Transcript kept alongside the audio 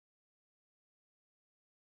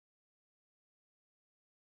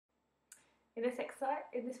In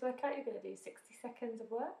this workout, you're going to do 60 seconds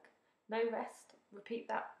of work, no rest. Repeat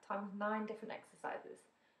that times 9 different exercises.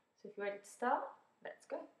 So if you're ready to start, let's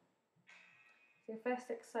go. So your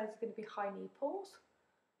first exercise is going to be high knee pulls.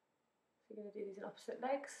 So you're going to do these in opposite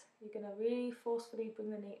legs. You're going to really forcefully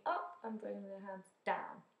bring the knee up and bring the hands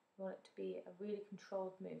down. You want it to be a really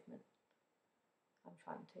controlled movement. I'm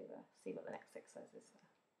trying to see what the next exercise is there.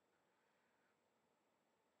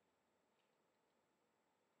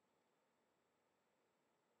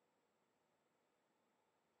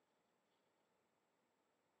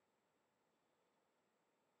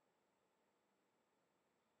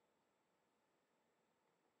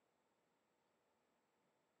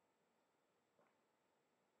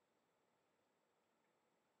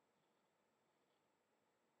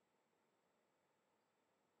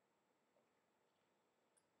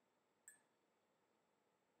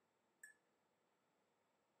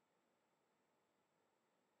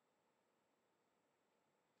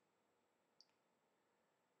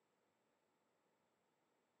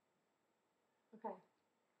 Okay,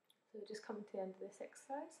 so we're just coming to the end of this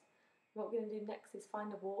exercise. What we're going to do next is find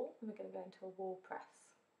a wall, and we're going to go into a wall press.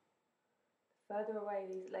 The further away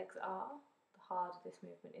these legs are, the harder this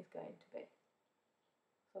movement is going to be.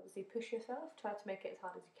 So obviously push yourself, try to make it as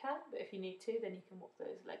hard as you can, but if you need to, then you can walk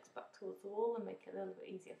those legs back towards the wall and make it a little bit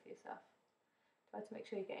easier for yourself. Try to make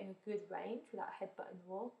sure you're getting a good range without headbutting the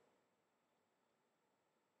wall.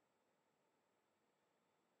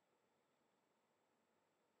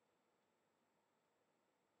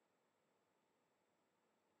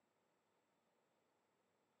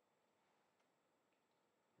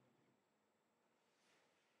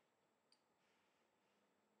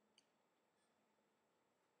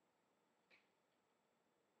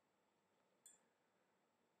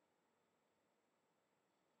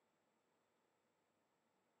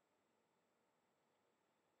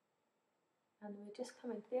 And we're just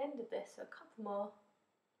coming to the end of this, so a couple more.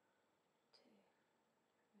 2,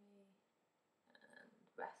 3, and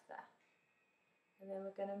rest there. And then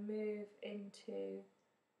we're going to move into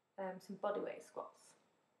some bodyweight squats.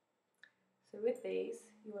 So with these,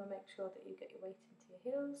 you want to make sure that you get your weight into your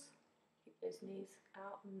heels, keep those knees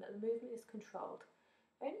out, and that the movement is controlled.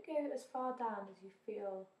 Only go as far down as you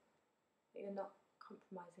feel that you're not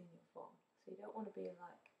compromising your form. So you don't want to be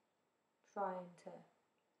like trying to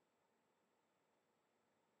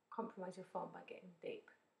compromise your form by getting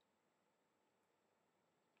deep.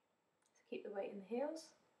 So keep the weight in the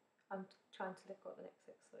heels. I'm trying to look what the next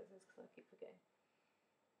exercise is because I keep forgetting.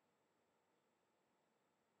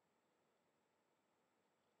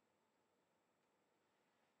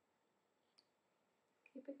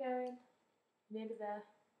 Keep it going, nearly there.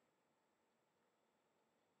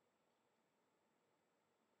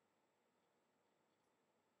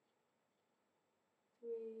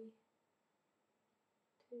 3,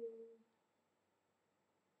 2,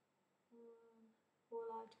 1. More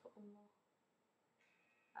large, got one more.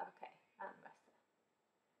 Okay, and rest there.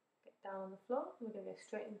 Get down on the floor, and we're going to go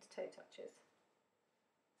straight into toe touches.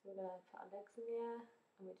 So we're going to put our legs in the air,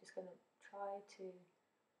 and we're just going to try to,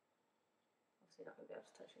 obviously not going to be able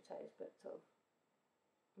to touch your toes, but sort of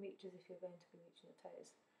reach as if you're going to be reaching your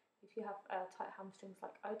toes. If you have tight hamstrings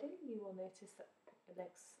like I do, you will notice that your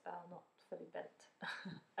legs are not fully bent,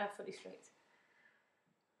 fully straight.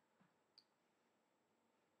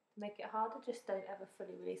 To make it harder, just don't ever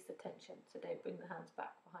fully release the tension, so don't bring the hands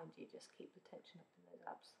back behind you, just keep the tension up in those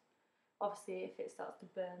abs. Obviously if it starts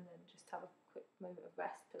to burn, then just have a quick moment of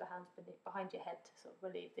rest, put the hands behind your head to sort of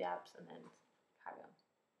relieve the abs and then carry on.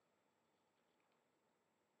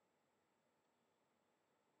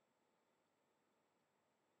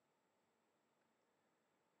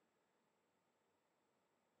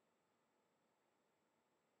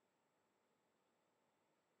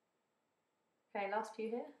 Okay, last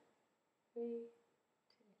few here. 3,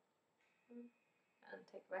 2, 1, and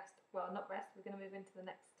take a rest. Well, not rest, we're going to move into the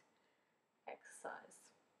next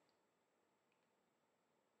exercise.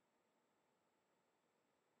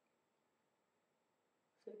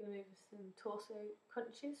 So we're going to move some torso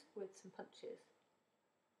crunches with some punches.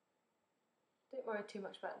 Don't worry too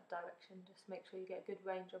much about the direction, just make sure you get a good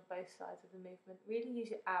range on both sides of the movement. Really use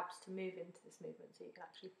your abs to move into this movement so you can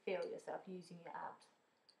actually feel yourself using your abs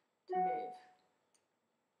to move.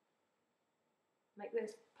 Make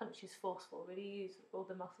those punches forceful, really use all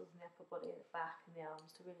the muscles in the upper body, the back and the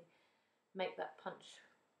arms to really make that punch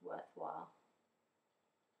worthwhile.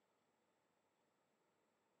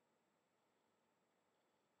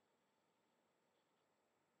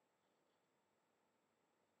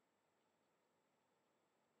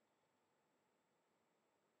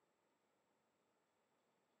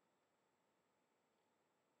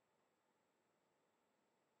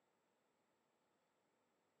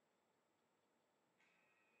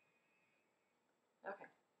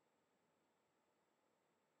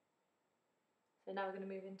 So now we're going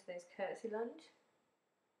to move into those curtsy lunge.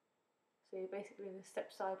 So you're basically going to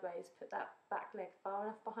step sideways, put that back leg far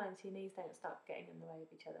enough behind so your knees don't start getting in the way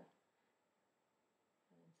of each other.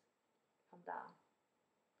 And come down.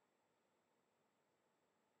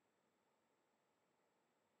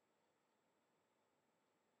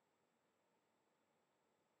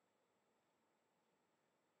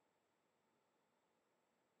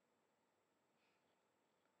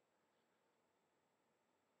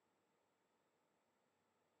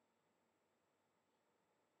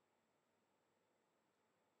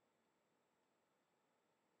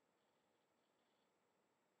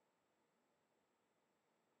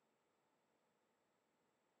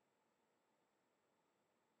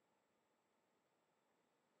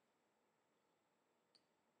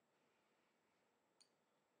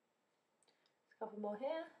 A couple more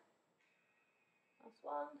here. Last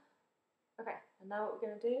one. Okay, and now what we're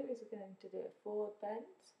going to do is we're going to do a forward bend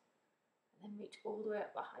and then reach all the way up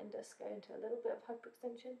behind us, go into a little bit of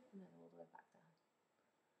hyperextension and then all the way back down.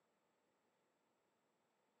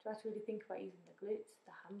 Try to really think about using the glutes,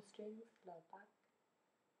 the hamstrings, the lower back.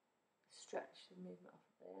 Stretch the movement off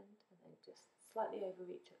at the end and then just slightly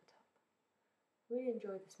overreach at the top. Really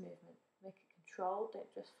enjoy this movement. Make it controlled, don't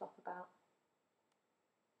just flop about.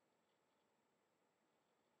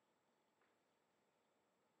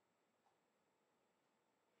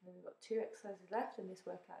 And then we've got 2 exercises left and this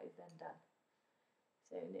workout is then done.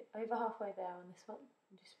 So over halfway there on this one,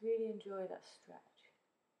 and just really enjoy that stretch.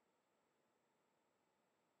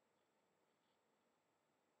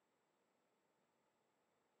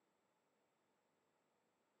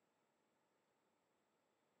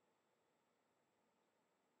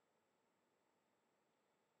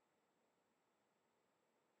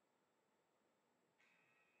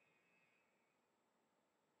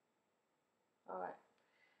 Alright,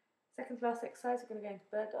 second to last exercise, we're going to go into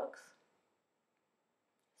bird dogs.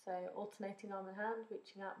 So alternating arm and hand,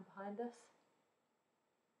 reaching out and behind us.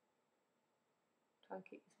 Try and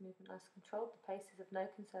keep this movement nice and controlled. The pace is of no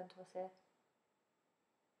concern to us here.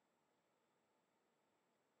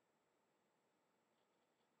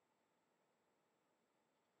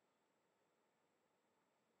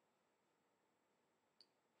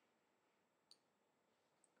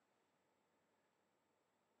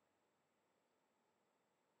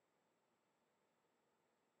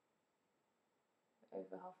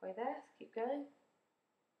 Over halfway there, so keep going.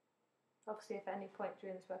 Obviously if at any point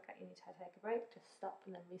during this workout you need to take a break, just stop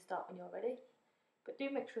and then restart when you're ready. But do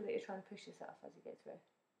make sure that you're trying to push yourself as you go through.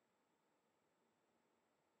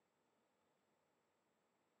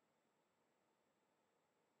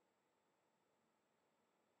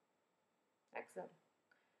 Excellent.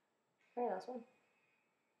 Okay, last one.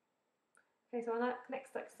 Okay, so our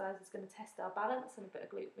next exercise is going to test our balance and a bit of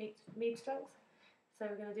glute med strength. So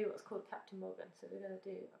we're going to do what's called Captain Morgan. So we're going to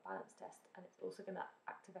do a balance test and it's also going to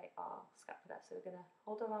activate our scapula. So we're going to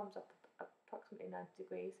hold our arms up approximately 90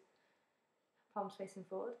 degrees, palms facing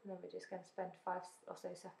forward, and then we're just going to spend 5 or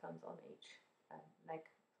so seconds on each leg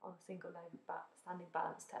on a single leg standing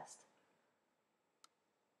balance test.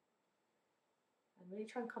 And really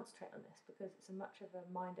try and concentrate on this because it's a much of a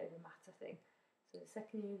mind over matter thing. So the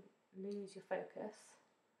second you lose your focus,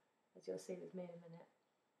 as you'll see with me in a minute,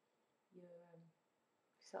 you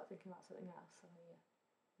start thinking about something else and you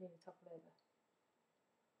nearly topple over.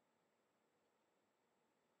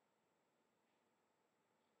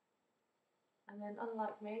 And then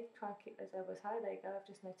unlike me, try and keep those elbows high. There you go, I've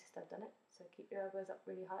just noticed I've done it. So keep your elbows up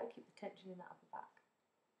really high, keep the tension in that upper back.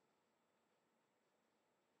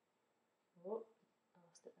 Oh, I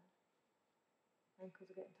lost it there. Ankles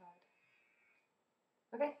are getting tired.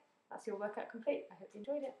 Okay, that's your workout complete. I hope you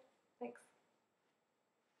enjoyed it. Thanks.